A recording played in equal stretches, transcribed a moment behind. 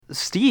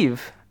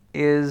Steve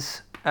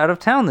is out of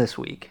town this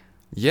week.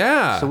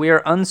 Yeah. So we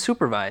are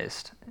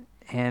unsupervised.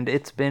 And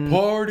it's been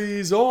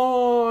Party's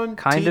on.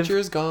 kind of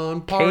Teacher's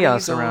gone.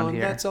 chaos Party's around on.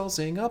 here. Let's all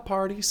sing a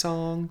party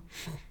song.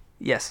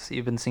 Yes,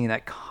 you've been singing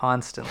that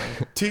constantly.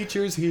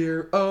 Teacher's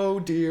here. Oh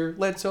dear.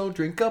 Let's all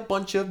drink a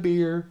bunch of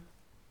beer.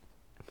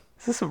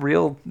 Is this a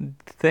real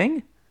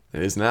thing?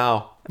 It is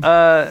now.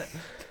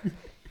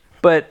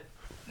 But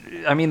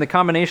I mean, the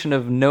combination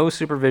of no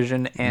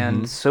supervision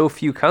and so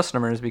few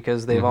customers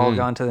because they've all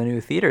gone to the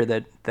new theater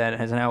that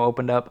has now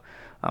opened up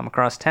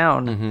across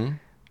town.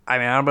 I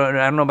mean, I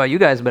don't know about you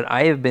guys, but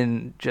I have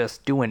been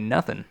just doing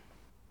nothing.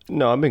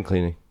 No, I've been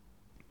cleaning.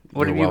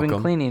 What You're have you been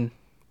welcome. cleaning?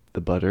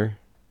 The butter.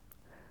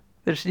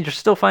 You're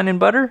still finding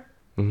butter?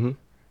 Mm-hmm.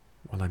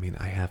 Well, I mean,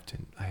 I have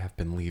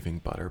been leaving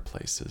butter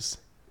places.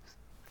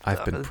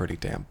 I've been pretty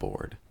damn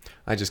bored.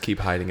 I just keep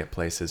hiding at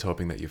places,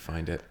 hoping that you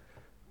find it.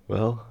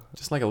 Well,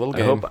 Just like a little I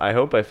game.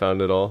 hope I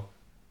found it all.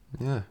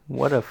 Yeah,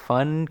 What a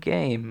fun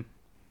game.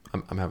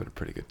 I'm having a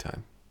pretty good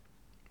time.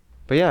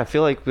 But yeah, I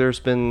feel like there's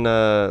been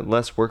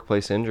less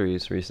workplace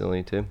injuries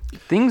recently too.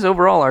 Things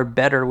overall are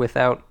better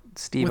without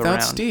Steve Without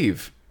around.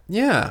 Steve.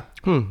 Yeah,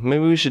 Maybe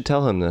we should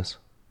tell him this.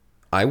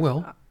 I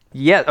will.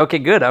 Yeah, okay,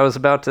 good. I was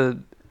about to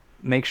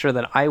make sure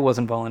that I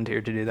wasn't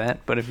volunteered to do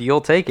that, but if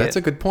you'll take That's it.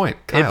 a good point.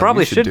 Kyle, It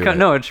probably you should do come. it.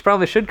 No, it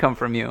probably should come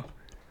from you.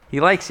 He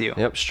likes you.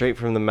 Yep, straight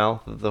from the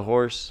mouth of the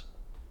horse.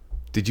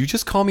 Did you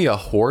just call me a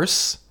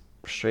horse?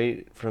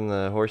 Straight from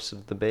the horse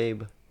of the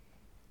babe.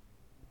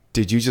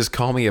 Did you just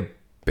call me a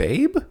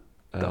babe?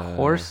 The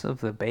horse of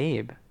the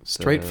babe.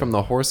 Straight from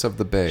the horse of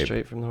the babe.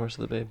 Straight from the horse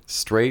of the babe.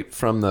 Straight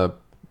from the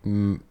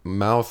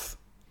mouth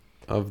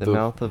of the,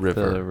 mouth of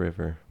river. the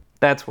river.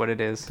 That's what it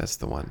is. That's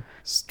the one.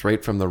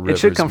 Straight from the It river's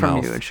should come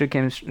mouth. from you. It should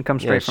come Yeah,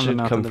 straight it from the should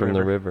mouth come of the from river.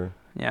 the river.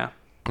 Yeah.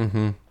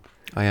 Mm-hmm.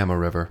 I am a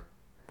river.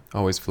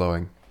 Always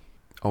flowing.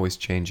 Always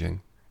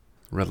changing.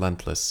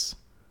 Relentless.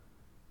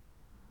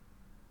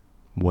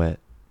 Wet.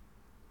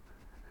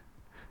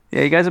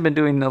 Yeah, you guys have been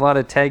doing a lot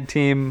of tag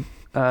team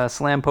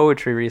slam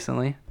poetry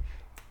recently.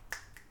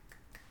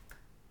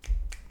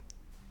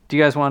 Do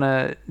you guys want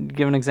to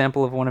give an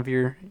example of one of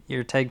your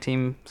tag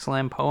team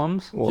slam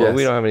poems? Well, Yes.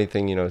 we don't have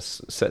anything,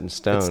 set in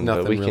stone,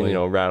 nothing but we can, really-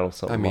 rattle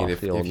something I mean, off if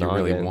the you old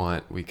really noggin.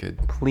 want, we could.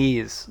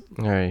 Please.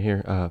 All right,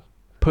 here.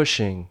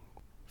 Pushing,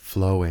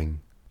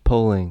 Flowing.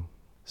 pulling,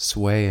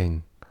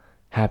 Swaying.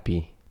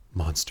 happy,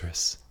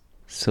 Monstrous.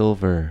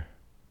 silver,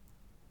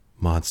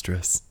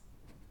 Monstrous.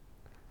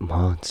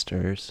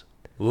 monsters,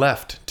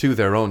 Left to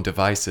their own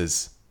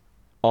devices.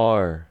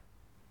 are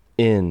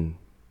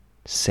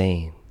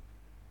insane.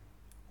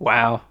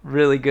 Wow,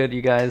 really good,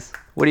 you guys.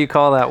 What do you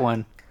call that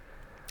one?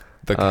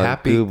 The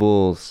happy.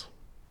 Goobles,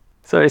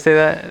 Sorry, say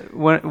that.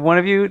 One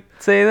of you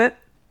say that?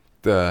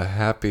 The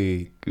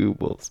happy.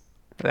 Goobles.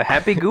 The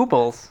Happy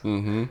Goobles.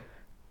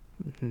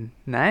 Mm-hmm.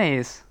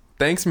 Nice.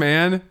 Thanks,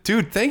 man.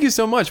 Dude, thank you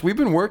so much. We've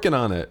been working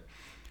on it.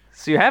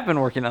 So you have been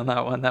working on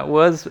that one. That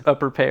was a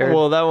prepared.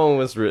 Well, that one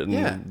was written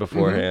Yeah.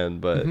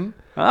 beforehand, but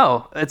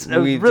Oh, it's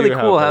We really do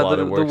have cool a how lot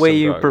the of way works in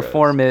you progress.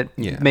 perform it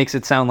Yeah. makes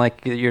it sound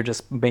like you're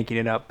just making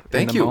it up. in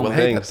Thank the you. Well,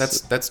 moment. hey,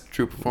 Thanks. that's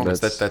true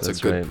performance. That's That's a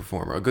good right.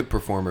 performer. A good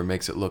performer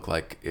makes it look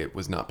like it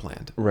was not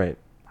planned. right.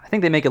 I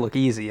think they make it look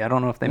easy. I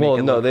don't know if they make Well,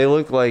 it no, look... they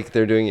look like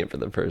they're doing it for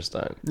the first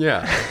time.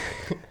 Yeah.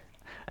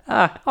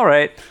 All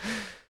right.